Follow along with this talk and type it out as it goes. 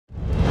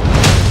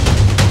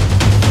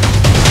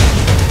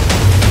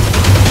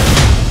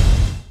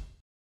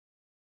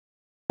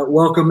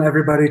Welcome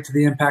everybody to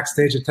the impact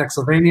stage of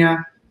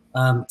Texylvania.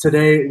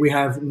 Today we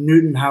have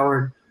Newton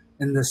Howard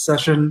in this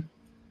session.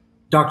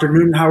 Dr.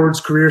 Newton Howard's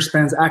career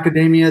spans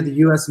academia, the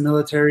U.S.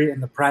 military,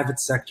 and the private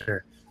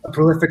sector. A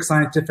prolific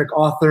scientific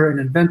author and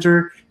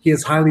inventor, he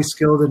is highly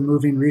skilled in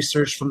moving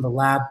research from the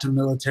lab to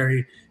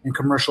military and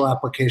commercial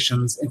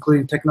applications,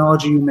 including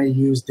technology you may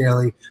use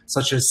daily,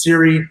 such as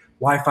Siri,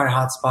 Wi-Fi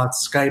hotspots,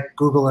 Skype,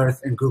 Google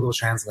Earth, and Google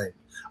Translate.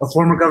 A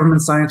former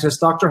government scientist,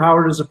 Dr.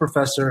 Howard is a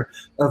professor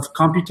of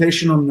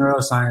computational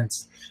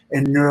neuroscience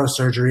and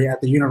neurosurgery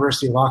at the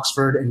University of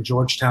Oxford and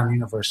Georgetown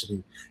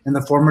University, and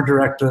the former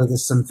director of the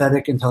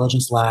Synthetic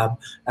Intelligence Lab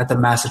at the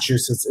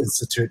Massachusetts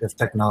Institute of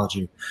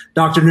Technology.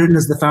 Dr. Newton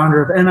is the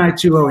founder of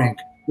ni2o, Inc.,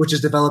 which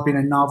is developing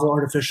a novel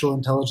artificial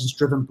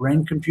intelligence-driven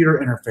brain-computer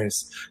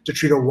interface to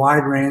treat a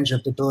wide range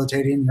of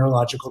debilitating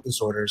neurological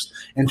disorders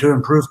and to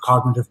improve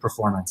cognitive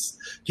performance.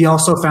 He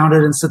also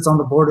founded and sits on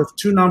the board of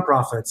two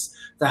nonprofits,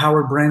 the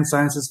Howard Brain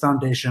Sciences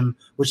Foundation,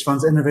 which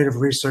funds innovative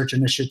research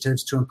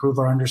initiatives to improve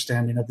our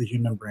understanding of the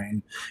human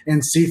brain,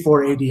 and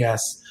C4ADS,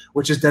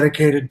 which is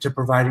dedicated to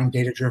providing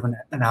data-driven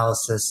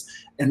analysis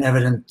and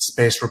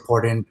evidence-based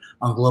reporting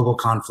on global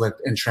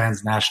conflict and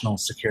transnational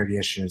security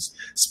issues.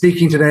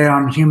 Speaking today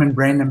on human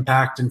brain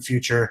impact and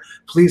future,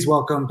 please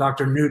welcome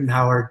Dr. Newton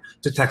Howard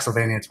to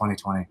Texylvania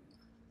 2020.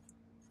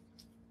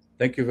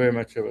 Thank you very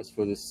much, Evans,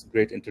 for this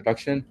great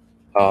introduction.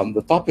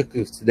 The topic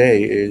of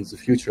today is the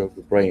future of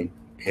the brain,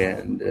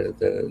 and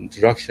the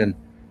introduction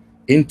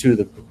into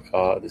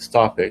this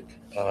topic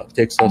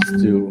takes us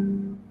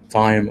to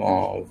time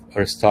of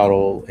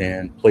Aristotle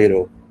and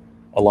Plato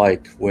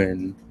alike,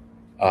 when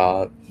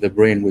the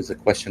brain was a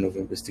question of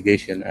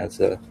investigation as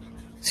a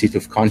seat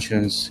of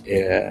conscience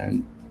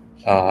and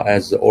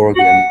as the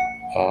organ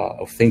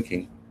of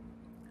thinking,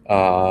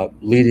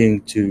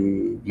 leading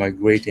to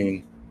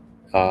migrating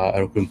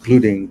or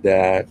concluding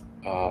that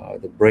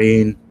the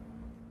brain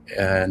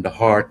and the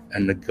heart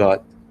and the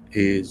gut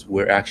is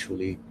where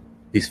actually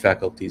these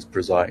faculties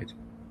preside.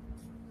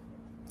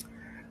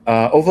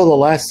 Over the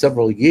last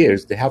several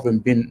years, there haven't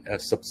been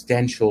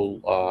substantial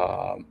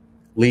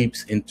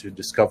leaps into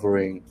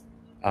discovering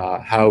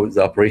how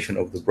the operation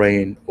of the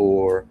brain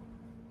or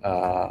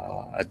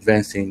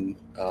advancing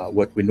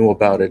what we know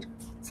about it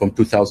from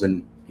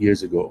 2,000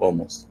 years ago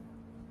almost.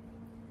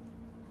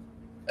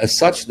 As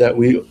such, that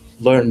we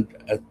learned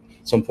at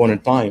some point in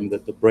time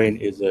that the brain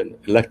is an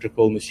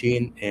electrical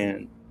machine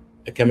and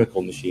a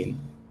chemical machine.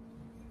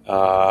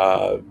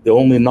 The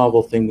only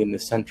novel thing in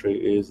this century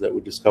is that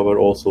we discovered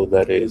also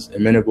that it is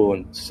amenable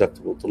and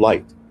susceptible to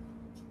light.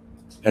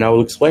 And I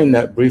will explain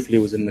that briefly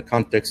within the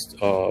context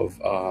of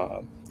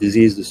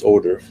disease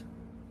disorder.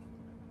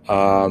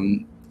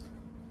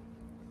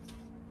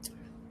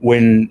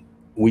 When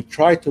we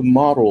try to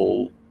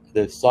model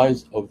the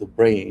size of the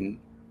brain,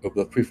 of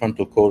the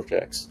prefrontal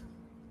cortex,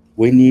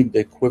 we need the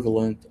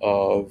equivalent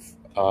of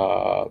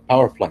a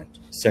power plant,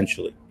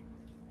 essentially.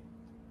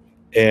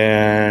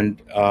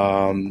 And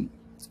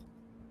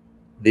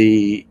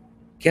the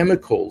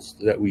chemicals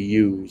that we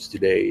use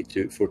today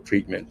for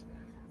treatment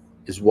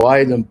is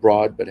wide and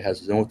broad, but it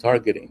has no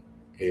targeting.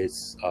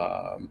 It's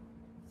I'm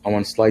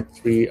on slide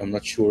 3. I'm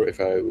not sure if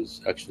I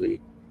was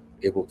actually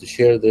able to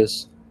share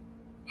this,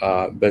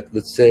 but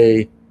let's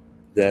say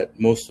that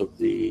most of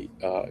the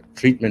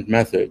treatment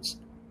methods,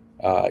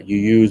 you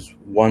use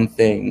one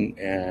thing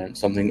and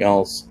something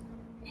else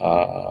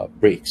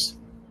breaks.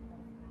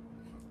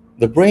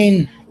 The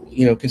brain,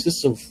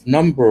 consists of a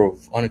number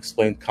of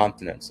unexplained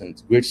continents and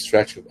a great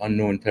stretch of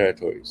unknown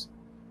territories.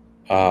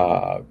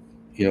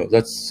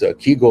 That's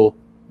Kegel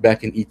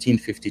back in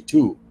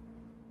 1852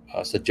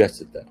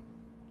 suggested that.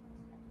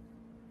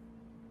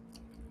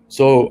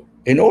 So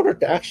in order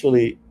to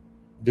actually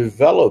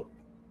develop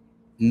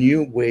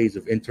new ways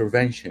of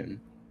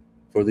intervention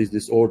for these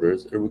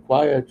disorders, it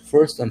required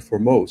first and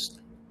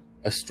foremost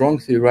a strong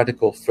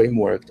theoretical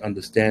framework to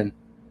understand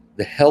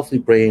the healthy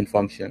brain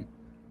function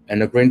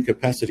and the brain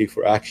capacity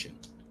for action.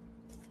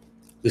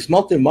 This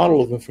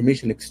multi-model of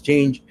information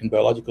exchange in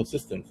biological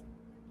systems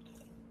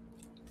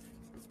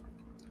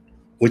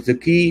was the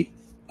key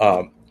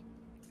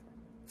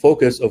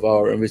focus of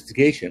our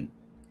investigation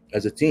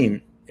as a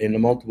team in the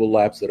multiple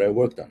labs that I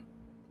worked on.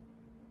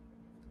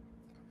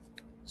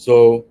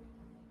 So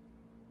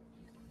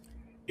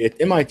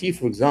at MIT,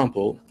 for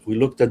example, we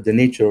looked at the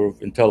nature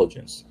of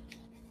intelligence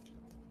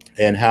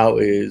and how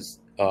is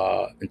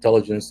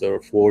intelligence are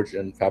forged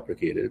and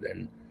fabricated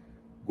and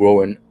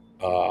grown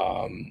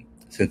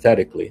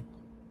synthetically,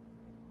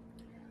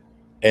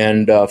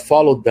 and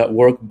followed that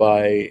work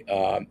by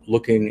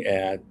looking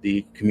at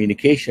the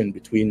communication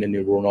between the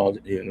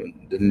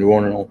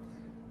neuronal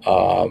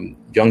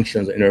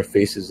junctions,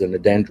 interfaces, and the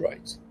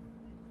dendrites.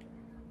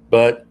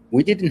 But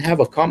we didn't have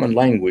a common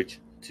language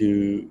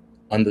to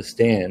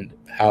understand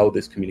how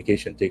this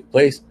communication takes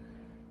place.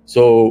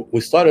 So we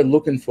started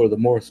looking for the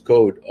Morse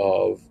code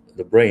of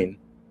the brain,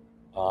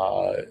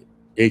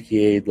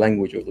 aka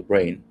language of the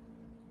brain.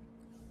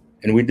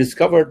 And we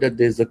discovered that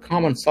there's a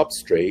common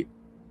substrate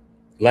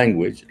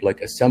language,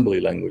 like assembly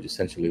language,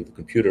 essentially, of the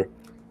computer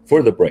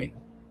for the brain.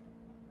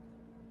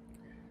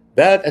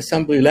 That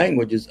assembly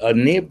languages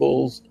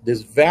enables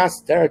these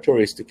vast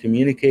territories to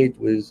communicate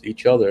with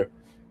each other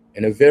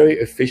in a very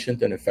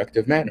efficient and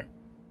effective manner.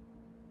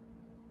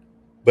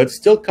 But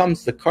still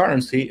comes the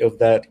currency of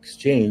that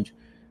exchange.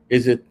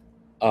 Is it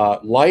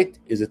light?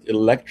 Is it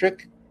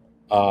electric?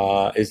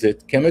 Is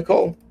it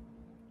chemical?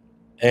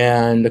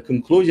 And the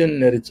conclusion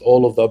that it's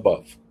all of the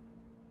above.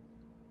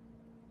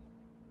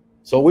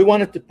 So we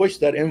wanted to push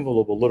that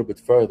envelope a little bit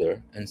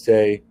further and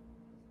say,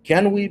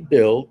 can we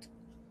build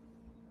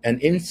an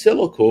in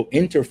silico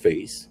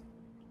interface,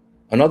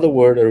 in other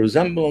words, a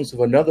resemblance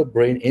of another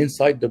brain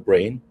inside the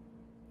brain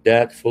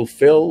that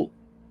fulfill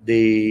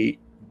the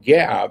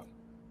gap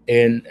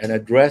and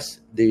address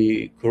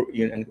and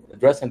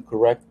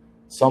correct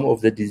some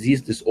of the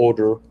disease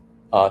disorder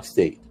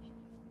state.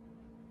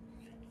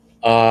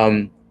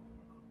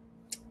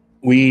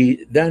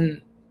 We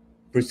then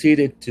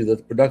proceeded to the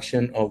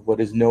production of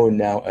what is known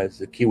now as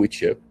the Kiwi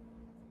chip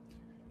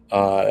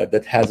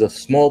that has a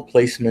small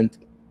placement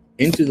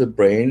into the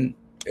brain.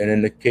 And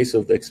in the case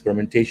of the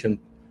experimentation,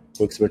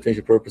 for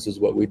experimentation purposes,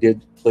 what we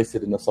did, place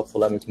it in the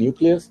subthalamic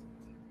nucleus.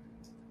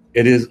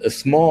 It is a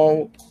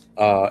small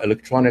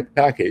electronic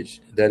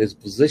package that is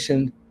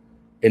positioned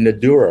in the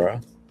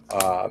dura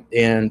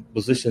and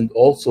positioned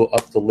also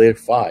up to layer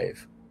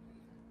 5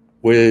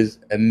 with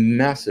a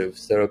massive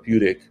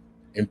therapeutic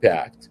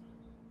impact.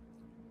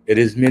 It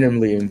is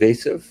minimally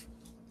invasive.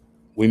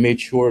 We made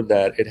sure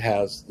that it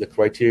has the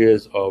criteria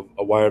of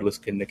a wireless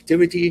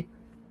connectivity,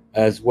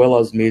 as well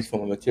as made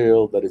from a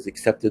material that is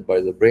accepted by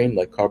the brain,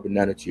 like carbon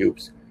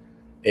nanotubes,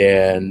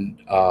 and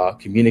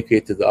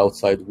communicate to the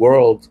outside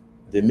world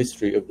the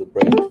mystery of the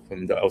brain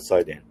from the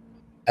outside in.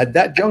 At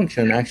that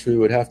junction, actually,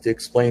 we would have to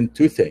explain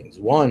two things.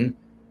 One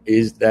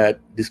is that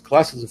these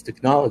classes of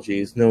technology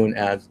is known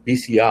as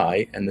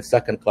BCI, and the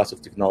second class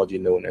of technology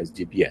known as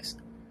DPS.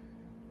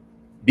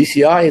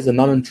 BCI is a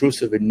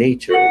non-intrusive in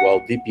nature,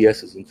 while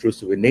DPS is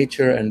intrusive in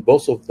nature, and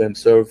both of them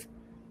serve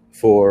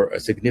for a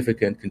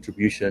significant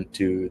contribution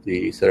to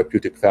the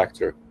therapeutic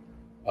factor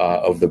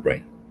of the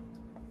brain.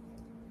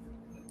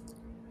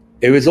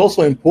 It is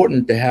also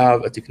important to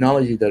have a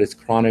technology that is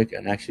chronic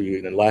and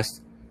actually can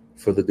last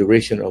for the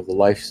duration of the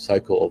life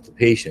cycle of the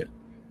patient.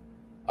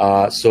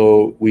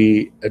 So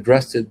we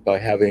addressed it by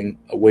having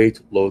a way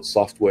to load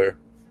software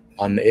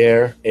on the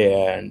air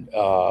and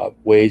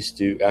ways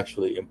to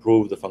actually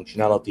improve the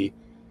functionality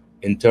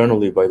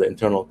internally by the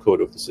internal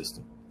code of the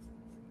system.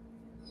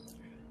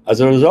 As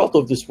a result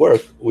of this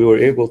work, we were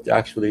able to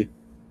actually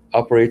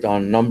operate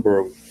on a number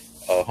of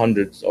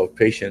hundreds of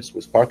patients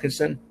with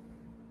Parkinson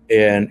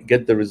and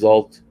get the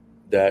result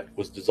that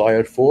was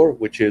desired for,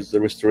 which is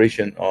the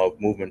restoration of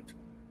movement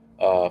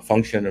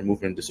function and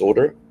movement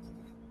disorder.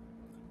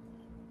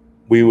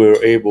 We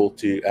were able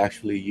to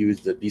actually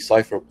use the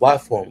Decipher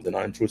platform, the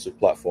non-intrusive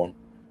platform,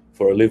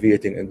 for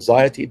alleviating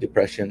anxiety,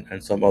 depression,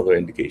 and some other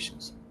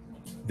indications.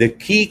 The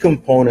key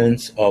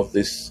components of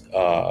this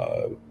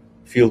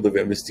field of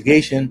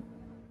investigation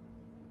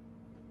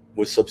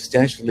was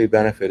substantially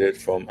benefited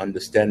from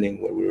understanding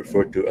what we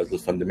refer to as the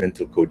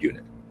fundamental code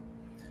unit.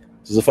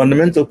 So the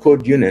fundamental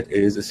code unit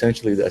is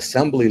essentially the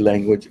assembly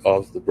language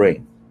of the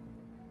brain.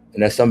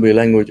 An assembly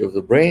language of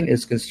the brain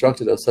is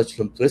constructed in such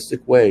a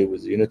simplistic way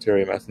with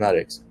unitary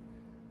mathematics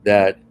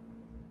that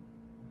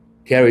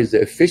carries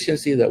the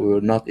efficiency that we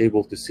were not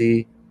able to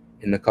see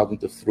in the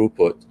cognitive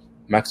throughput,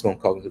 maximum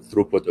cognitive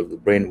throughput of the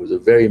brain with a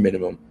very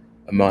minimum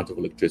amount of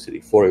electricity,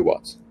 40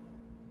 watts.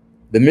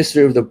 The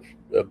mystery of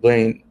the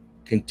brain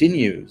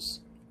continues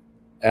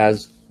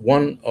as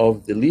one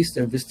of the least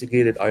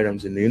investigated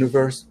items in the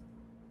universe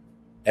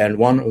and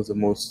one of the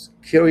most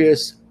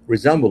curious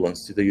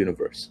resemblance to the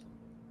universe.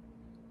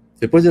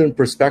 To put it in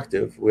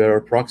perspective, we are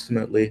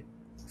approximately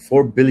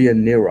 4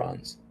 billion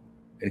neurons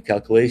in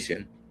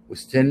calculation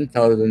with 10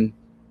 to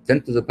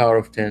the power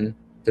of 10,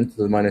 10 to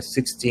the minus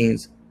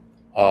 16th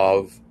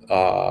of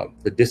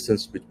the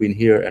distance between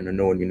here and the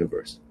known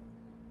universe.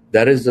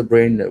 That is the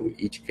brain that we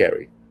each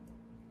carry.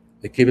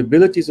 The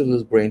capabilities of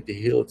this brain to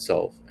heal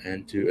itself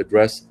and to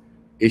address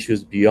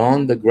issues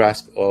beyond the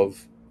grasp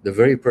of the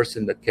very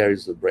person that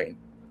carries the brain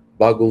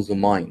boggles the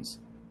minds,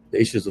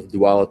 the issues of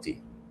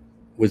duality.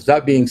 With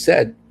that being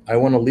said, I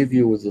want to leave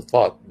you with the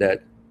thought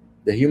that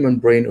the human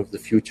brain of the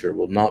future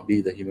will not be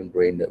the human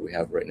brain that we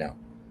have right now.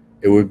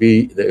 It will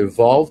be the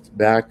evolved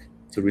back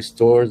to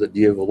restore the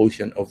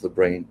de-evolution of the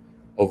brain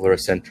over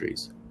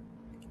centuries.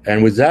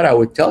 And with that, I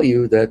would tell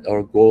you that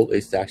our goal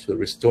is to actually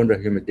restore the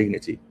human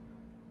dignity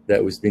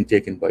that was being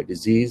taken by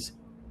disease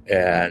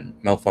and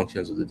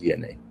malfunctions of the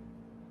DNA.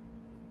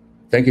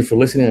 Thank you for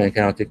listening, and I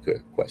can now take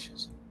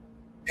questions.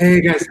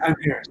 Hey guys, I'm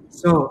here.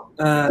 So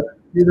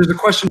there's a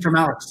question from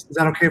Alex. Is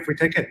that okay if we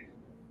take it?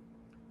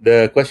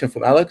 The question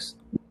from Alex?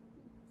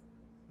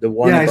 The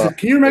one yeah, about, I said,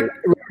 can you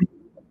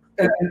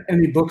recommend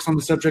any books on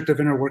the subject of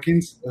inner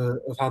workings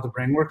of how the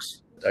brain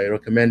works? I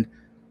recommend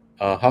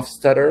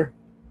Hofstadter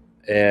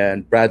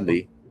and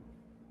Bradley.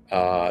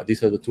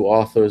 These are the two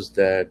authors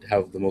that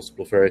have the most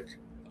prolific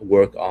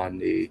work on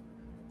the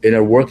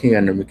inner working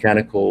and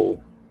the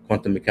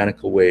quantum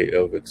mechanical way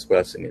of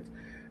expressing it.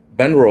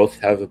 Benroth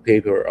have a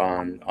paper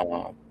on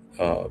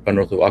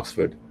Benroth of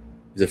Oxford.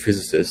 He's a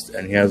physicist,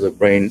 and he has a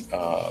brain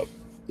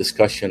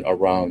discussion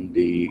around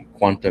the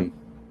quantum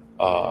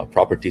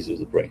properties of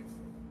the brain.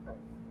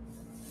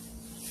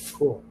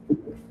 Cool.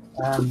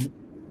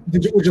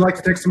 Would you like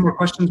to take some more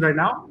questions right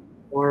now?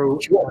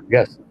 Or sure.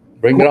 Yes,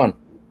 bring it on.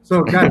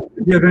 So, guys,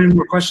 if you have any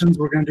more questions,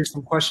 we're going to do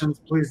some questions.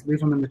 Please leave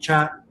them in the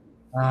chat.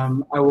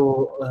 I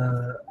will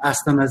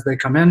ask them as they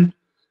come in.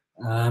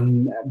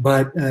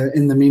 But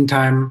in the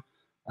meantime,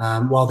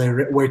 while they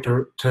wait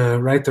to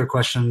write their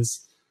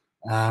questions,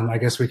 I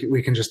guess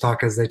we can just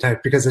talk as they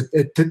type, because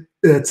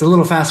it's a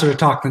little faster to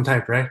talk than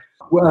type, right?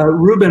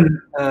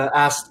 Ruben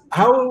asked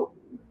how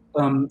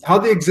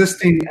the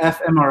existing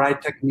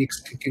fMRI techniques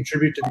can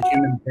contribute to the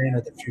human brain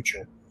of the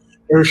future,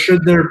 or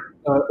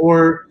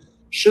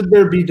should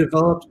there be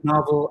developed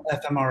novel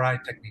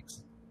fMRI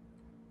techniques?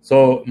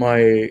 So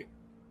my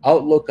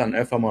outlook on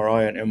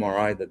fMRI and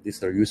MRI that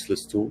these are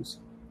useless tools,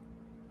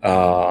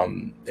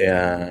 and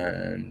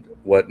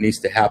what needs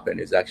to happen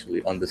is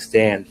actually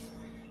understand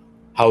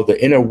how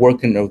the inner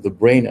working of the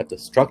brain at the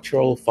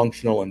structural,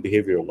 functional, and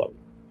behavioral level.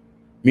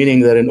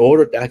 Meaning that in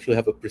order to actually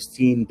have a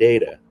pristine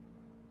data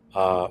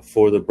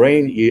for the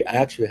brain, you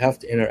actually have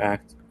to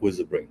interact with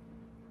the brain.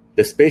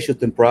 The spatial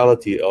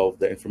temporality of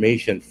the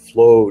information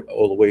flowed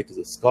all the way to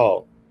the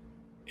skull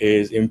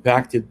is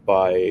impacted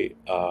by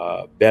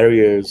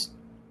barriers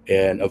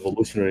and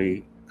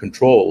evolutionary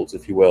controls,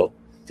 if you will,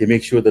 to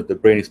make sure that the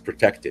brain is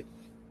protected.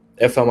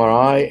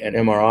 fMRI and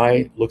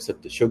MRI looks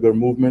at the sugar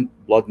movement,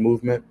 blood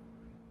movement,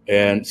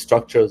 and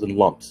structures and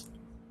lumps.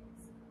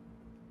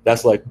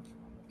 That's like,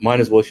 might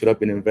as well should have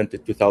been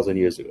invented 2,000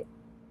 years ago.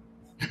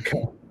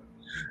 Okay.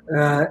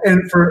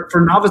 And for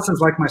novices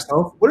like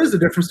myself, what is the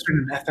difference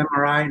between an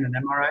fMRI and an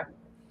MRI?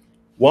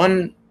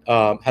 One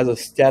has a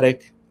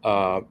static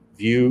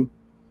view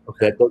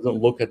that doesn't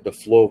look at the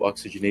flow of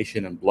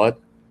oxygenation and blood.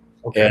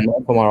 Okay. And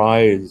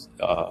fMRI is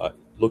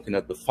looking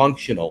at the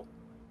functional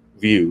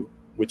view,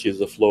 which is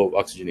the flow of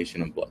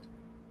oxygenation and blood.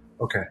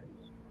 Okay.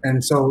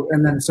 And so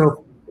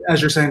as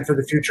you're saying, for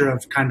the future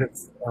of kind of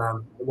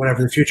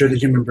whatever the future of the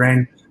human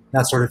brain,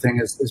 that sort of thing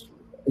is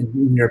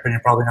in your opinion,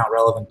 probably not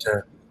relevant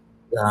to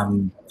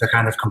the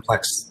kind of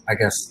complex, I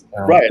guess.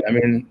 Right. I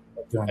mean,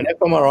 an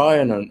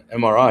fMRI and an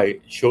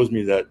MRI shows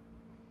me that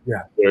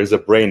there is a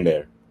brain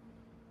there.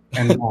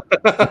 And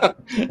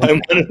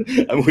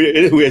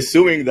we're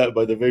assuming that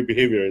by the very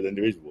behavior of the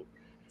individual.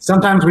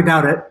 Sometimes we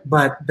doubt it,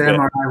 but the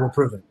MRI will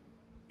prove it.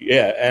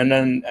 Yeah, and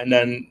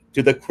then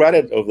to the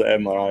credit of the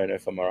MRI and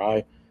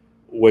fMRI,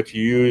 what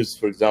you use,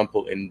 for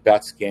example, in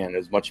BAT scan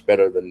is much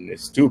better than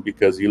ni2o,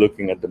 because you're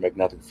looking at the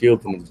magnetic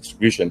field and the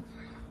distribution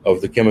of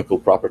the chemical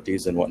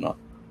properties and whatnot.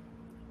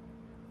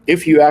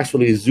 If you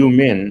actually zoom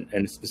in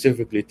and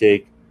specifically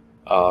take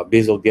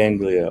basal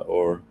ganglia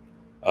or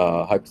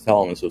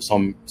hypothalamus or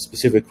some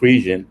specific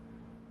region,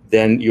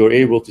 then you're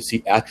able to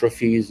see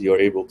atrophies, you're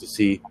able to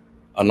see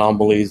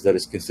anomalies that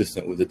is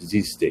consistent with the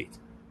disease state.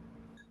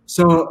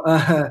 So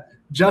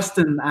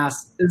Justin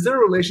asks, is there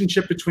a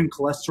relationship between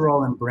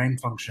cholesterol and brain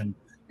function?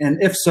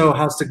 And if so,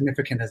 how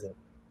significant is it?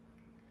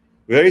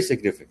 Very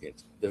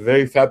significant. The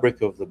very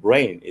fabric of the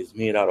brain is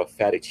made out of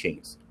fatty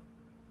chains.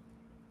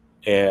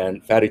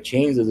 And fatty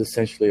chains is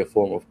essentially a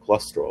form of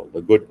cholesterol,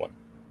 the good one.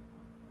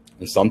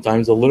 And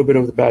sometimes a little bit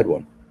of the bad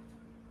one.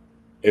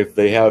 If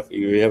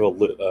you have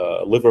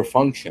a liver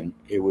function,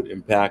 it would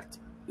impact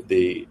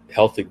the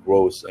healthy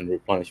growth and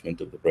replenishment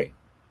of the brain.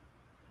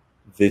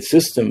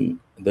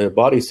 The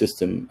body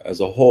system as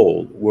a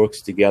whole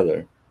works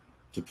together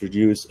to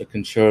produce a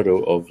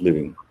concerto of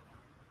living.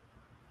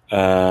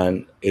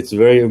 And it's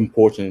very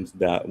important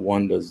that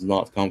one does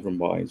not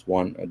compromise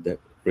one at the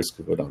risk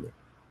of another.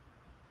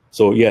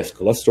 So yes,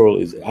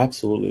 cholesterol is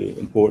absolutely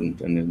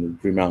important and in the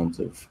paramount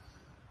of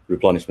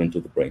replenishment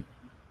of the brain.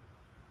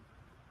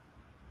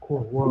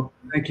 Cool. Well,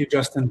 thank you,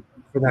 Justin,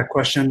 for that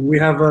question. We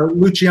have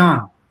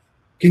Lucian.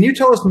 Can you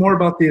tell us more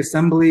about the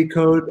assembly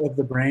code of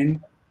the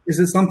brain? Is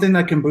it something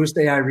that can boost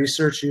AI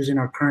research using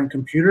our current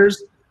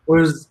computers,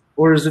 or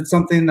is it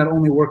something that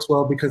only works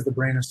well because the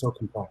brain is so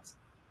complex?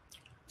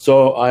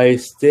 So I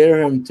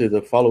steer him to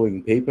the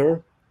following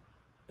paper,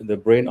 the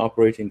Brain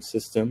Operating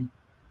System,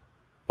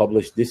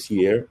 published this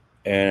year,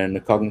 and the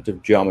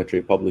Cognitive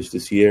Geometry, published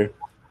this year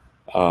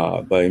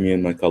by me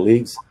and my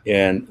colleagues.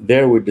 And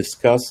there we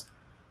discuss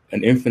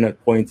an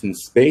infinite point in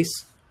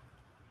space,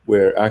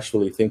 where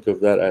actually think of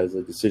that as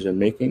a decision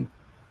making,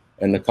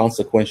 and the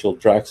consequential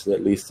tracks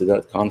that leads to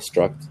that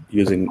construct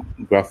using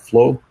graph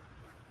flow.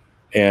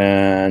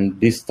 And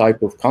this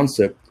type of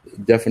concept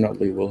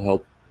definitely will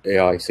help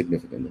AI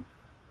significantly.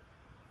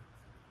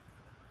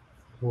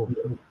 Cool.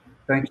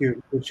 Thank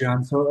you,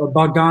 Lucian. So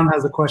Bogdan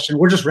has a question.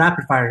 We're just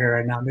rapid fire here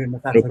right now, dude. No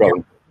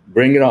problem.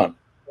 Bring it on.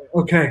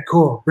 Okay,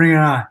 cool. Bring it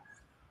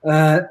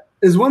on.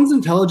 Is one's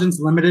intelligence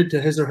limited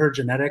to his or her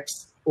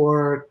genetics,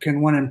 or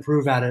can one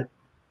improve at it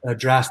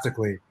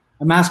drastically?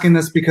 I'm asking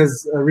this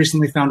because I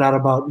recently found out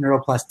about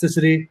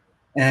neuroplasticity,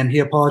 and he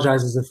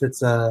apologizes if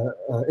it's a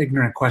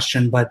ignorant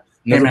question, but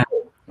hey, man,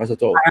 not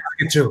at all.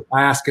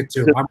 I ask it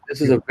too.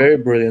 This is a very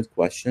brilliant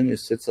question. It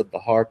sits at the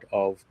heart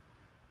of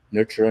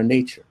nurture and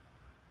nature.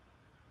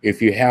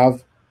 If you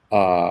have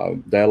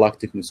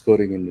dialectic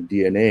miscoding in the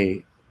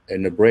DNA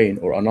in the brain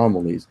or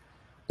anomalies,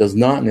 does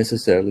not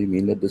necessarily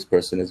mean that this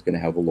person is going to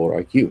have a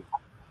lower IQ.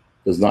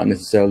 Does not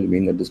necessarily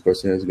mean that this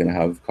person is going to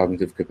have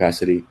cognitive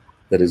capacity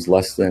that is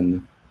less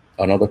than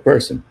another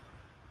person.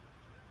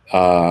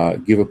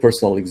 Give a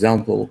personal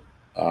example,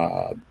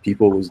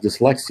 people with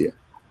dyslexia.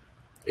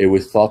 It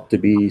was thought to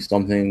be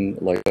something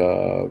like,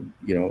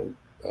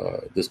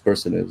 this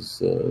person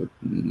is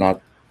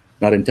not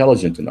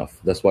intelligent enough.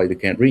 That's why they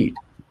can't read.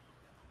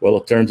 Well,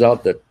 it turns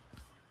out that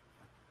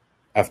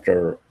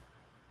after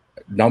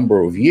a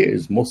number of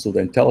years, most of the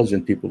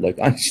intelligent people like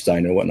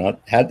Einstein and whatnot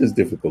had these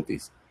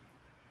difficulties.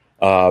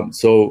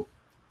 So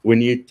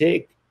when you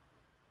take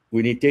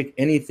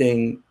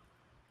anything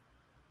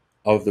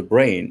of the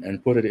brain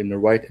and put it in the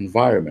right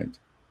environment,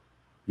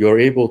 you're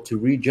able to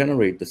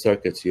regenerate the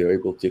circuits. You're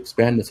able to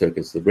expand the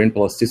circuits. The brain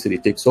plasticity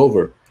takes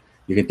over.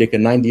 You can take a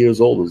 90 years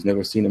old who's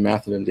never seen a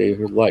math in a day of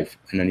his life,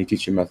 and then you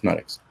teach him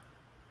mathematics.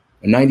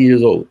 A 90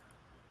 years old.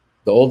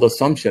 The old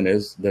assumption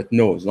is that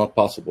no, it's not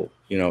possible.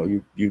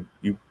 You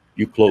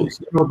close.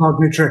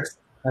 New tricks,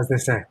 as they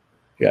say.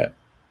 Yeah.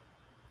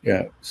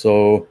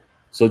 So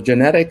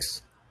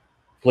genetics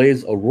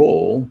plays a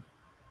role,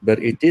 but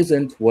it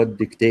isn't what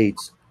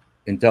dictates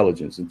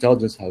intelligence.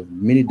 Intelligence has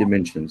many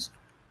dimensions.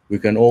 We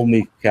can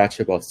only catch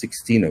about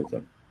 16 of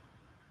them.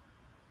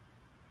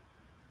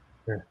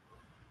 Okay.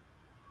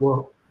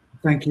 Well,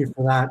 thank you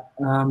for that.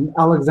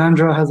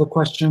 Alexandra has a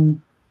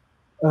question.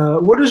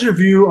 What is your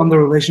view on the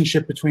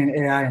relationship between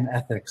AI and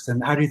ethics,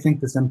 and how do you think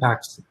this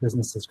impacts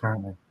businesses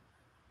currently?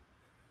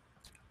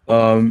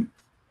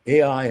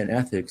 AI and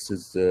ethics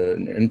is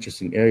an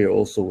interesting area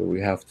also, where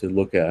we have to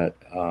look at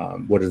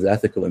what is the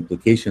ethical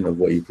implication of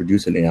what you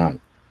produce in AI.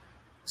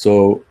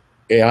 So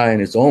AI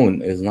on its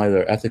own is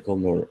neither ethical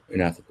nor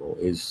unethical.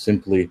 It's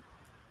simply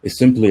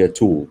a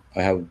tool.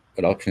 I have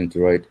an option to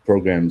write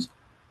programs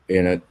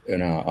in a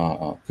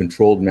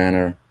controlled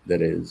manner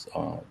that is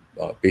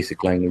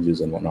basic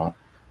languages and whatnot,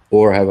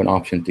 or have an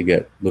option to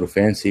get a little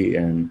fancy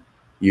and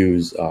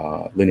use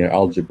linear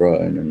algebra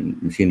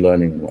and machine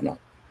learning and whatnot.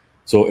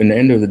 So in the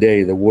end of the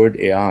day, the word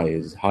AI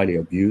is highly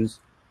abused,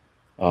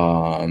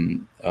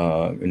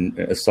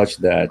 as such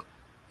that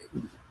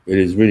it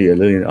is really a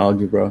linear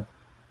algebra,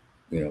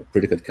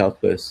 predicate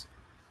calculus,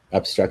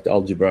 abstract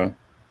algebra,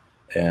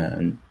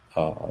 and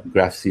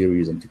graph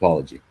theories and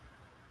topology.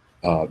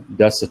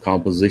 That's the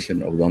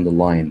composition of the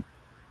underlying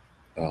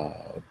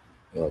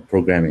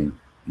programming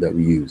that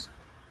we use.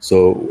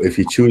 So if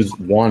you choose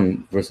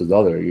one versus the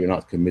other, you're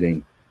not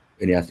committing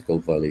any ethical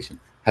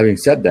violation. Having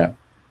said that,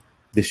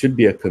 there should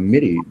be a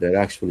committee that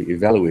actually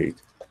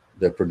evaluates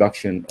the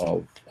production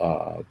of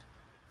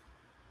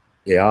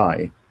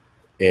AI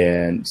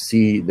and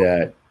see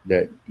that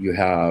you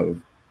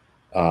have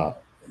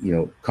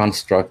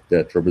construct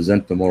that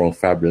represent the moral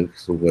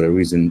fabrics of what a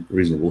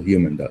reasonable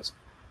human does.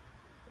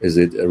 Is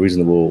it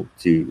reasonable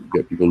to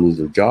get people to lose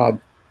their job?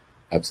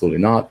 Absolutely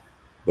not.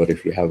 But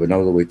if you have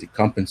another way to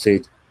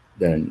compensate,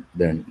 then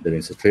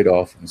it's a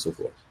trade-off and so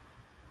forth.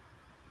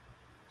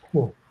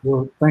 Cool.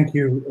 Well, thank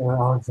you,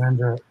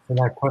 Alexandra, for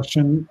that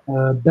question.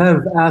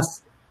 Bev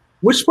asks,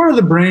 which part of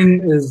the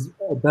brain is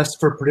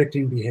best for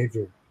predicting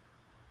behavior?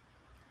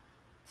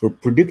 For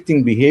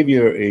predicting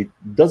behavior, it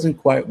doesn't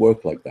quite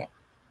work like that.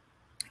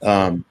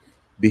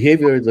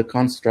 Behavior is a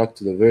construct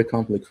of a very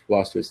complex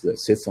process that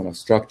sits on a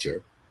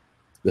structure.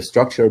 The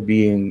structure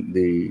being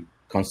the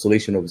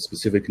constellation of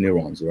specific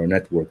neurons or a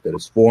network that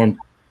is formed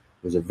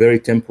with a very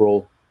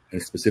temporal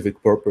and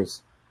specific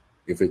purpose.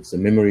 If it's a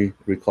memory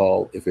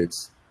recall, if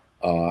it's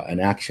an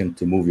action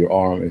to move your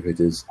arm, if it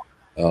is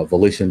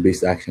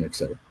volition-based action,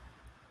 etc.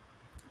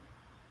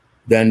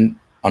 Then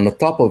on the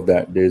top of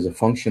that, there's a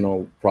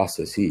functional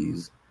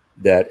processes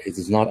that it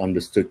is not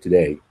understood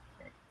today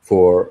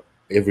for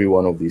every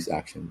one of these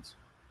actions.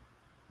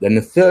 Then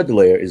the third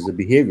layer is the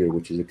behavior,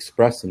 which is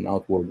expressed in the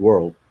outward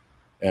world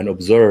and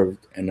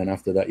observed, and then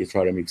after that you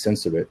try to make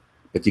sense of it,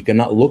 but you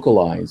cannot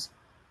localize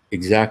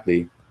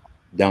exactly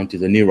down to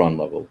the neuron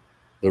level.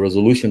 The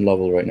resolution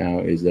level right now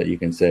is that you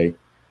can say,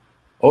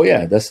 oh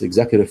yeah, that's the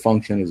executive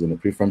function is in the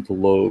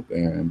prefrontal lobe,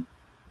 and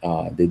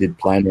they did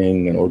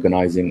planning and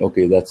organizing.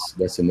 Okay,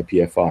 that's in the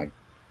PFI.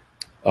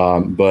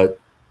 But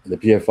the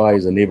PFI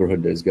is a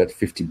neighborhood that's got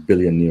 50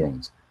 billion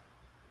neurons.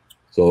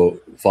 So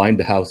find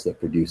the house that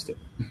produced it.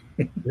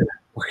 Yeah,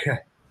 okay.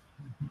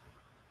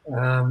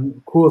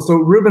 Cool. So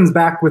Ruben's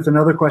back with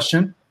another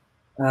question.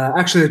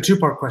 Actually, a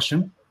two-part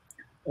question.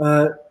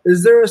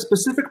 Is there a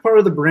specific part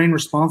of the brain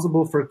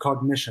responsible for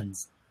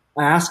cognitions?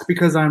 I ask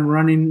because I'm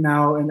running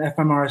now an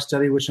fMRI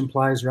study which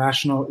implies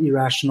rational,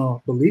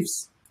 irrational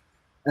beliefs,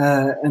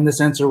 and this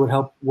answer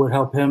would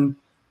help him.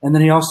 And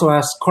then he also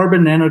asks,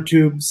 carbon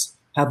nanotubes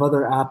have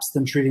other apps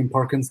than treating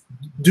Parkinson's?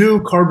 Do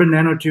carbon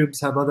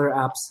nanotubes have other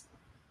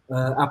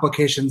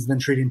applications than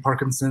treating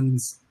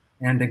Parkinson's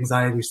and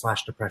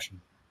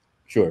anxiety/depression?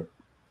 Sure.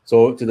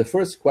 So to the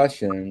first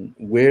question,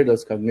 where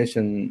does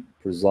cognition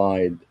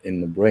preside in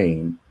the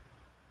brain?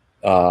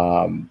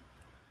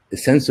 The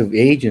sense of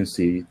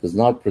agency does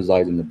not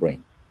preside in the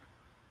brain,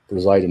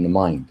 preside in the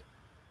mind.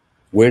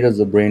 Where does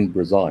the brain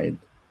reside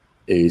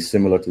is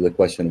similar to the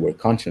question where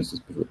consciousness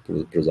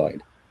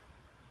preside.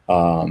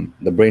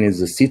 The brain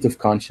is the seat of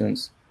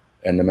conscience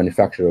and the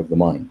manufacturer of the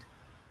mind.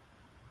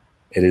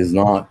 It is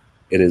not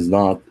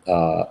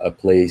a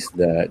place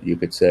that you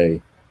could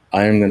say,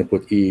 I am going to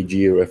put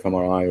EEG or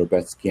fMRI or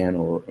PET scan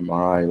or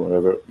MRI,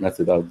 whatever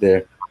method out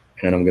there,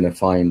 and I'm going to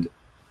find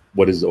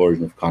what is the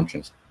origin of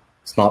conscience.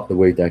 It's not the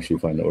way to actually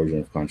find the origin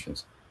of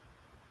conscience.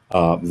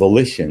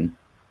 Volition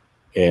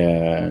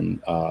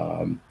and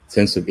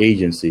sense of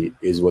agency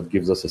is what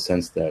gives us a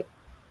sense that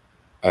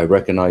I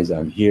recognize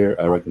I'm here,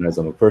 I recognize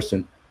I'm a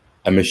person.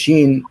 A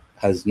machine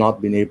has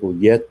not been able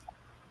yet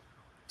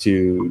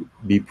to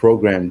be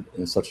programmed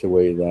in such a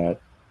way that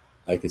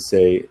I could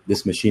say,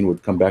 this machine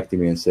would come back to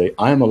me and say,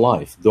 I am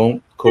alive.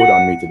 Don't code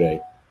on me today.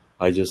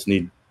 I just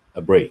need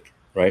a break,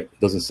 right? It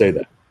doesn't say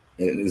that.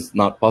 It is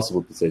not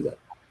possible to say that.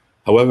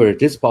 However,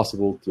 it is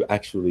possible to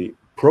actually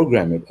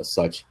program it as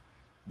such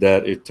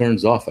that it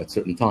turns off at a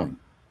certain time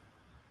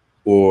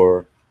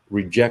or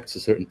rejects a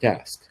certain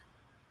task.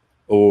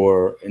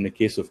 Or in the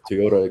case of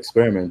Toyota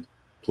experiment,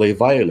 play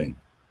violin,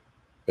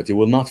 but it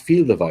will not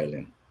feel the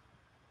violin.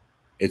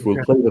 It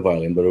will play the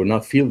violin, but it will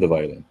not feel the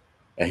violin.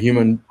 A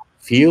human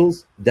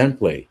feels, then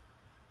play,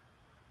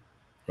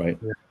 right?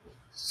 Yeah.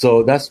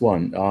 So that's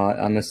one.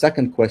 On the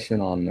second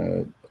question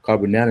on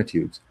carbon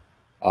nanotubes,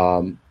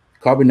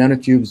 carbon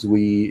nanotubes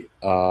we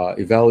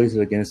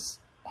evaluated against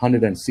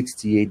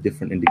 168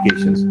 different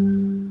indications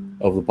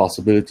of the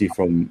possibility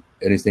from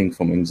anything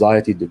from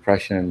anxiety,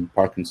 depression,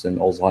 Parkinson,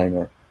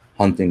 Alzheimer,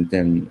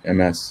 Huntington,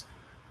 MS,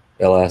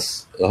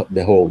 LS,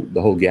 the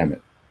whole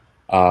gamut.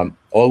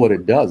 All what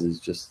it does is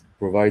just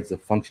provides a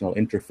functional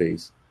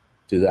interface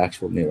to the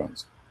actual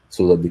neurons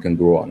so that they can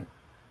grow on it.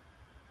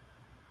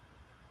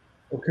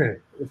 Okay,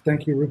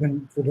 thank you,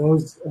 Ruben, for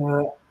those.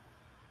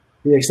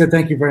 Yeah, said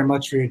thank you very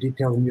much for your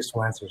detailed and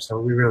useful answers.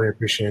 So we really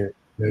appreciate it.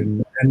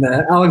 And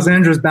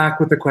Alexandra's back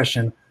with the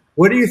question: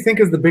 what do you think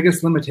is the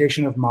biggest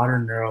limitation of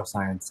modern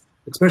neuroscience,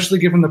 especially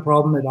given the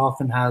problem it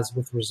often has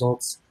with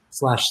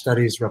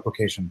results/studies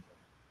replication?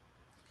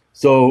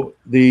 So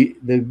the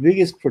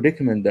biggest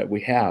predicament that we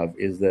have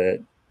is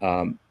that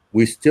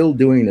we're still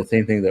doing the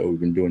same thing that we've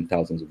been doing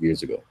thousands of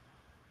years ago.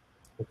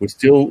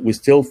 We're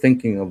still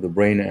thinking of the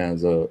brain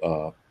as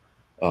a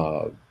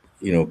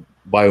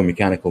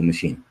biomechanical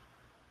machine.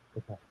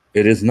 Okay.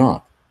 It is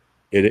not.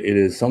 It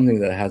is something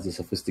that has the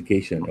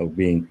sophistication of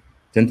being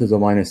 10 to the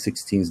minus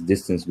 16th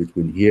distance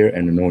between here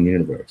and the known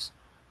universe.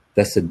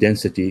 That's the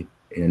density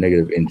in a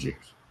negative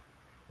integers.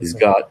 It's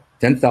got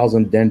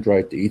 10,000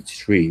 dendrite to each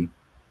tree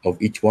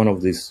of each one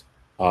of these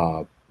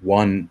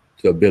 1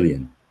 to a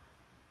billion.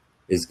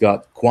 It's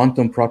got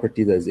quantum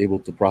property that is able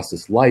to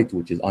process light,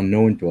 which is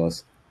unknown to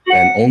us,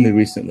 and only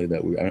recently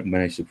that we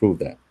managed to prove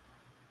that.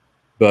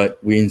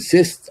 But we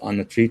insist on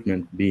the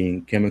treatment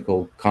being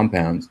chemical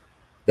compounds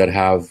that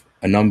have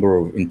a number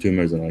of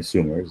enantiomers and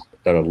isomers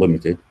that are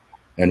limited.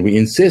 And we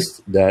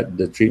insist that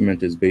the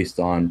treatment is based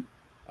on,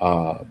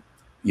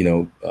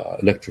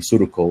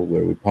 electroceutical,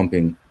 where we're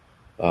pumping,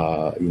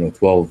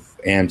 12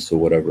 amps or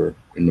whatever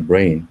in the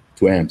brain,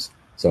 2 amps,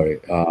 sorry.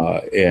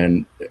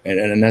 And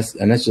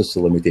that's just a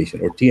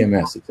limitation, or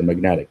TMS, it's a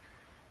magnetic.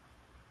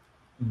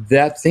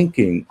 That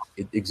thinking,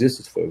 it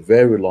existed for a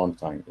very long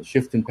time. The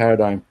shift in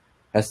paradigm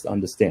has to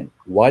understand,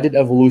 why did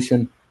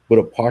evolution put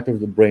a part of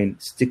the brain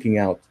sticking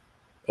out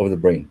of the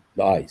brain,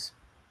 the eyes?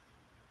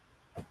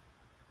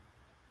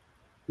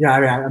 Yeah, I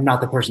mean, I'm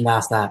not the person to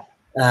ask that.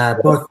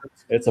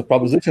 It's a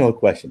propositional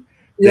question.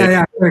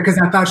 Yeah, because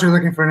I thought you were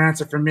looking for an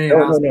answer from me.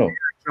 No.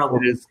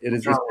 It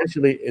is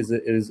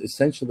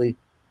essentially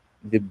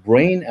the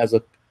brain as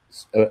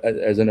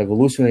an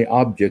evolutionary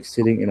object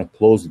sitting in a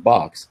closed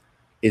box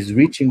is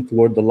reaching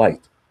toward the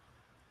light.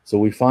 So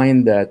we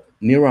find that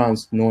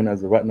neurons known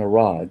as the retinal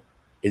rod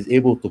is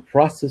able to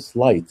process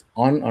light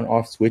on and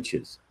off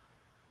switches,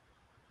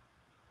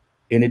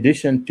 in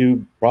addition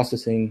to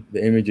processing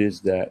the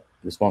images that are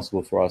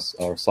responsible for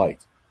our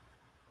sight.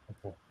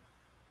 Okay.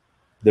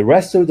 The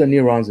rest of the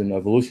neurons in the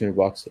evolutionary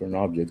box or an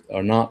object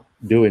are not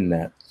doing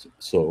that,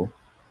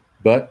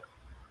 but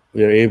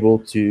we are able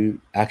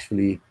to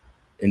actually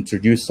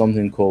introduce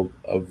something called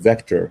a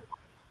vector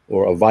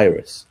or a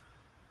virus,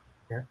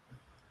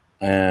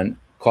 and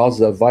cause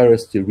the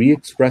virus to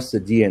re-express the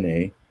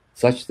DNA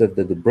such that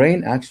the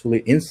brain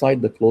actually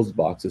inside the closed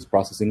box is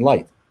processing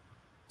light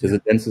to the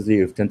density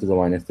of 10 to the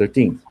minus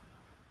 13th,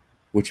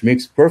 which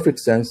makes perfect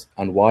sense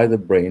on why the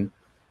brain,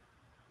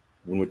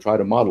 when we try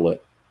to model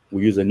it,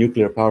 we use a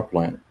nuclear power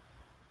plant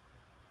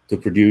to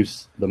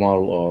produce the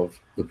model of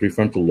the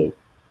prefrontal lobe.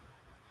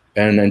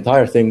 And the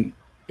entire thing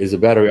is a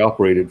battery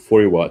operated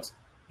 40 watts.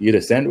 You eat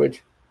a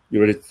sandwich,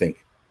 you're ready to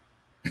think.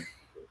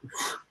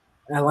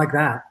 I like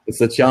that. It's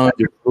a challenge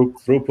of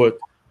throughput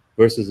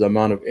versus the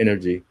amount of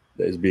energy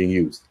that is being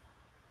used.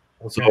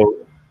 Okay. So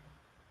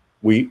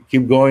we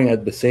keep going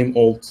at the same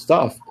old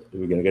stuff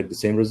we're going to get the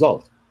same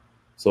result.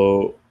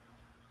 So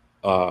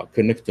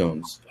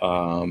connectomes,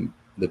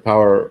 the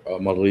power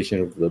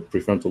modulation of the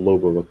prefrontal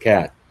lobe of a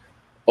cat,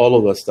 all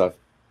of that stuff,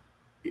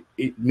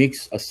 it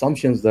makes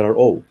assumptions that are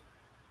old.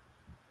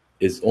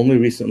 It's only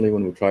recently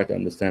when we try to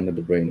understand that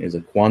the brain is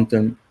a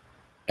quantum,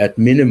 at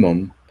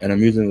minimum, and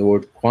I'm using the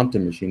word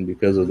quantum machine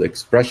because of the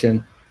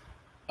expression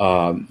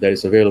that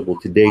is available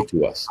today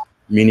to us,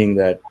 meaning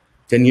that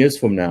 10 years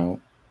from now,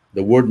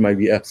 the word might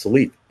be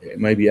obsolete. It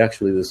might be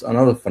actually this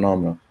another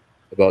phenomena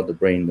about the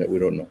brain that we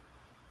don't know.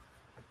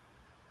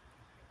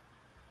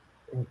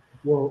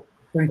 Well,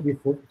 thank you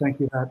for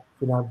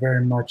that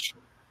very much.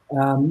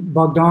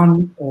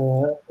 Bogdan,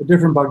 a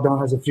different Bogdan,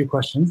 has a few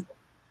questions.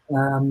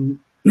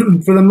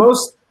 For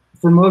most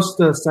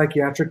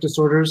psychiatric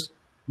disorders,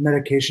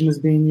 medication is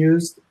being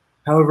used.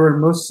 However,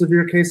 in most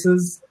severe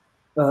cases,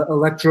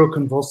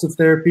 electroconvulsive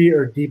therapy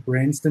or deep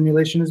brain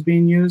stimulation is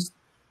being used.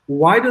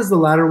 Why does the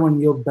latter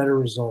one yield better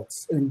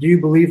results? And do you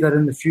believe that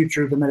in the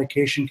future the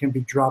medication can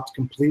be dropped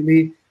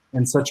completely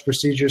and such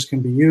procedures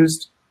can be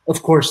used,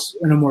 of course,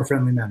 in a more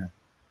friendly manner?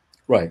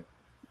 Right.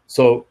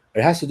 So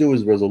it has to do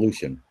with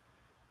resolution.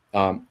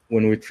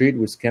 When we treat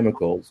with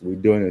chemicals, we're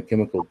doing a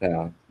chemical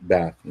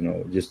bath,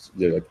 just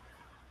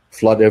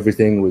flood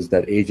everything with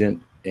that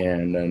agent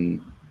and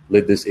then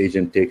let this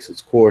agent takes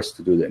its course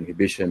to do the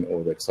inhibition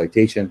or the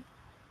excitation.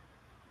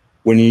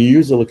 When you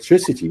use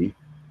electricity,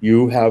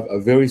 you have a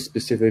very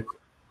specific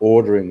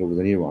ordering of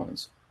the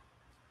neurons,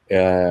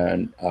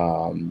 and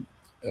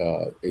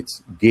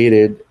it's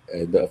gated.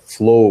 The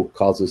flow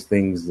causes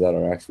things that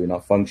are actually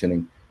not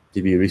functioning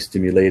to be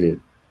re-stimulated.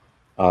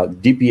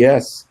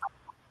 DPS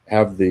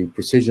have the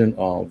precision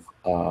of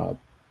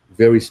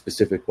very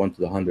specific 1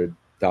 to the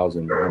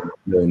 100,000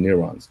 million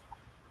neurons.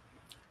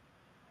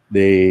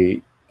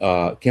 The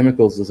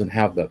chemicals doesn't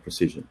have that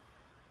precision.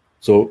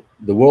 So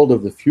the world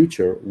of the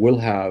future will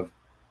have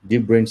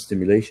deep brain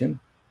stimulation,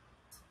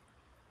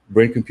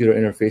 brain-computer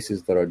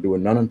interfaces that are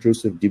doing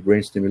non-intrusive deep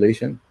brain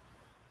stimulation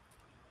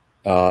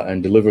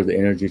and deliver the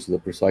energy to the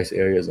precise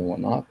areas and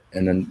whatnot,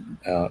 and then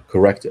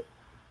correct it.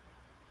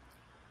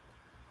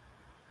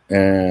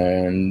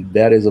 And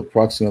that is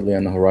approximately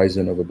on the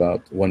horizon of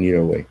about 1 year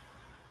away.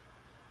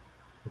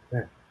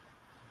 Okay.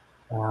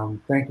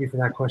 Thank you for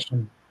that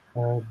question,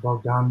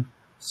 Bogdan.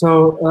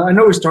 So I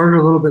know we started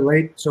a little bit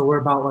late, so we're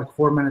about like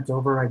 4 minutes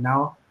over right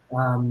now.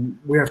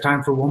 We have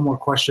time for one more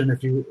question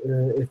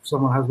if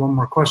someone has one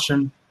more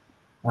question.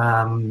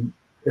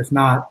 If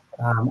not,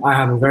 I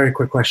have a very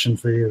quick question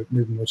for you,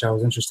 Newton, which I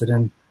was interested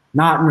in,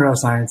 not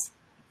neuroscience,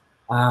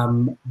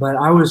 but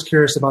I was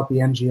curious about the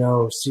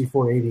NGO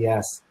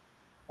C4ADS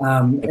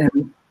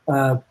and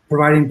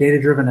providing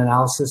data-driven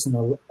analysis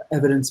and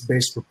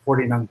evidence-based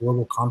reporting on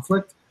global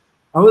conflict.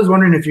 I was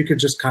wondering if you could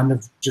just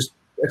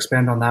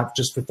expand on that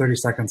just for 30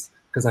 seconds,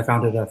 because I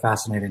found it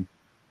fascinating.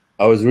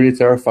 I was really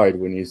terrified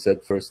when you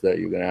said first that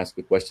you're going to ask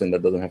a question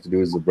that doesn't have to do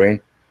with the brain,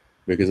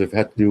 because if it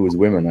had to do with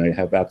women, I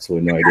have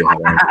absolutely no idea how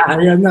to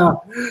answer. Yeah,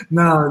 no.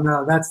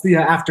 That's the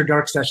After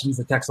Dark sessions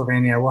at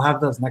Texylvania. We'll have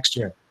those next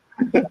year.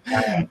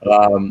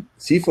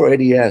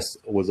 C4ADS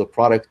was a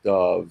product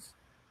of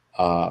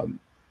a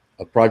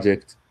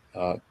project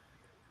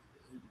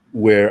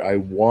where I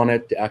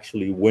wanted to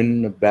actually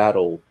win a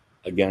battle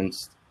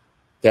against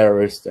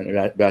terrorists and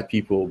bad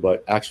people,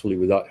 but actually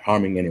without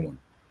harming anyone.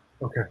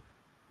 Okay.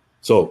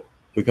 So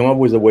we come up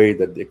with a way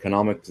that the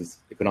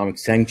economic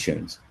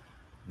sanctions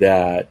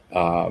that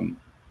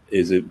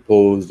is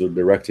imposed or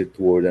directed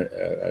toward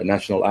a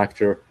national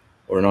actor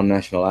or a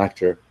non-national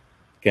actor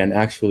can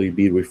actually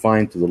be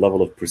refined to the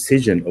level of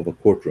precision of a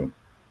courtroom.